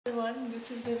Everyone,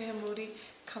 this is Vivian Moody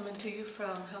coming to you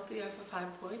from Healthier for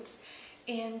Fibroids,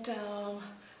 and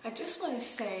I just want to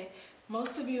say,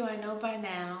 most of you I know by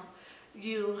now,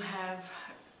 you have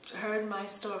heard my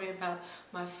story about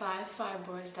my 5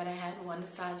 fibroids that I had, one the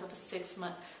size of a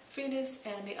 6-month fetus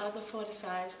and the other for the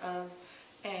size of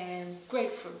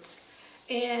grapefruits.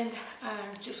 And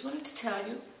I just wanted to tell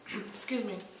you, excuse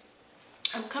me,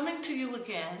 I'm coming to you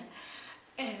again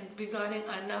and regarding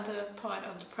another part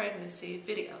of the pregnancy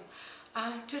video.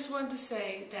 I just wanted to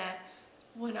say that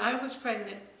when I was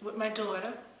pregnant with my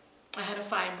daughter, I had a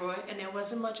fibroid and there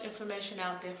wasn't much information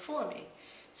out there for me.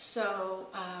 So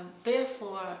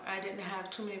therefore I didn't have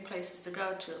too many places to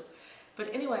go to.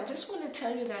 But anyway, I just want to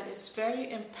tell you that it's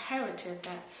very imperative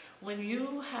that when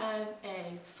you have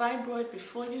a fibroid,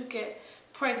 before you get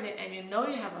pregnant and you know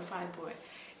you have a fibroid,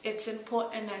 it's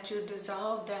important that you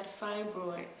dissolve that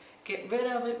fibroid. Get rid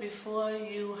of it before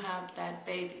you have that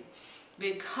baby.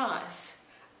 Because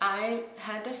I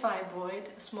had the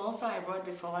fibroid, a small fibroid,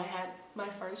 before I had my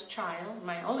first child,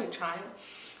 my only child.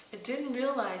 I didn't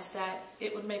realize that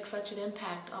it would make such an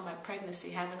impact on my pregnancy,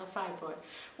 having a fibroid.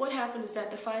 What happened is that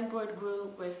the fibroid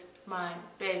grew with my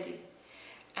baby.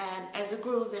 And as it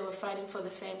grew, they were fighting for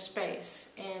the same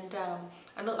space. And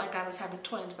I looked like I was having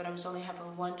twins, but I was only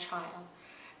having one child.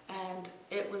 And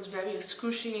it was very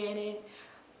excruciating,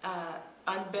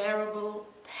 unbearable,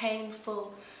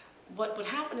 painful. What would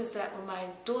happen is that when my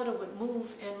daughter would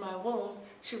move in my womb,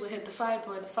 she would hit the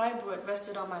fibroid. The fibroid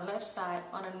rested on my left side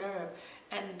on a nerve,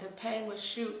 and the pain would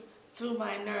shoot through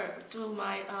my nerve, through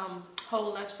my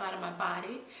whole left side of my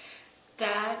body.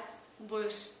 That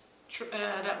was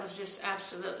just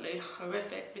absolutely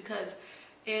horrific, because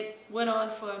it went on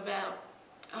for about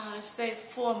say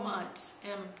 4 months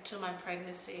into my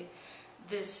pregnancy.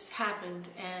 This happened,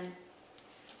 and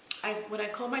when I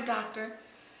called my doctor,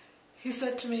 he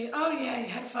said to me, "Oh yeah, you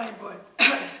had a fibroid."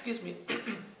 Excuse me.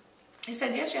 He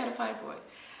said, "Yes, you had a fibroid."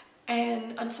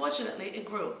 And unfortunately, it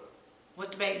grew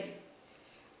with the baby.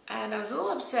 And I was a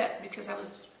little upset, because I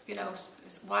was,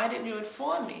 why didn't you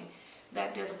inform me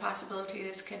that there's a possibility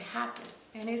this can happen?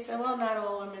 And he said, "Well, not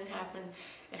all women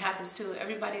it happens too.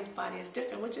 Everybody's body is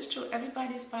different," which is true.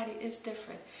 Everybody's body is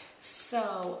different.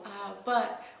 So,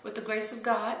 but with the grace of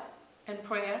God and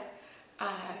prayer,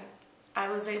 I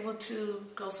was able to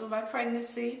go through my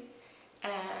pregnancy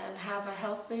and have a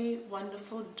healthy,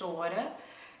 wonderful daughter.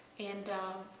 And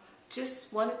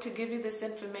just wanted to give you this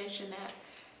information that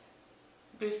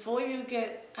before you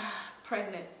get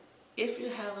pregnant, if you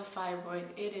have a fibroid,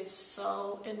 it is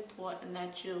so important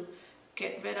that you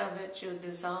get rid of it, you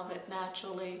dissolve it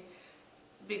naturally,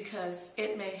 because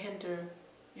it may hinder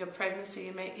your pregnancy.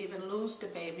 You may even lose the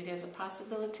baby. There's a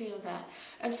possibility of that.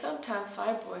 And sometimes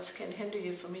fibroids can hinder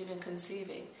you from even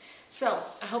conceiving. So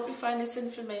I hope you find this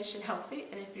information healthy,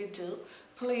 and if you do,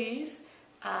 please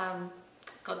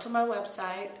go to my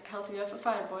website,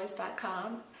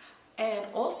 healthierforfibroids.com, and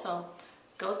also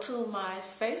go to my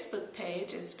Facebook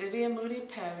page. It's Vivian Moody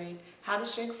Perry, How to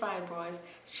Shrink Fibroids.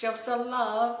 Show some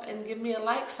love and give me a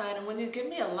like sign. And when you give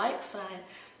me a like sign,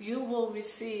 you will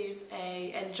receive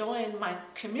and join my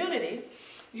community,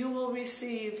 you will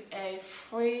receive a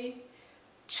free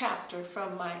chapter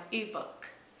from my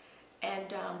ebook.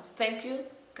 And thank you.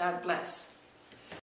 God bless.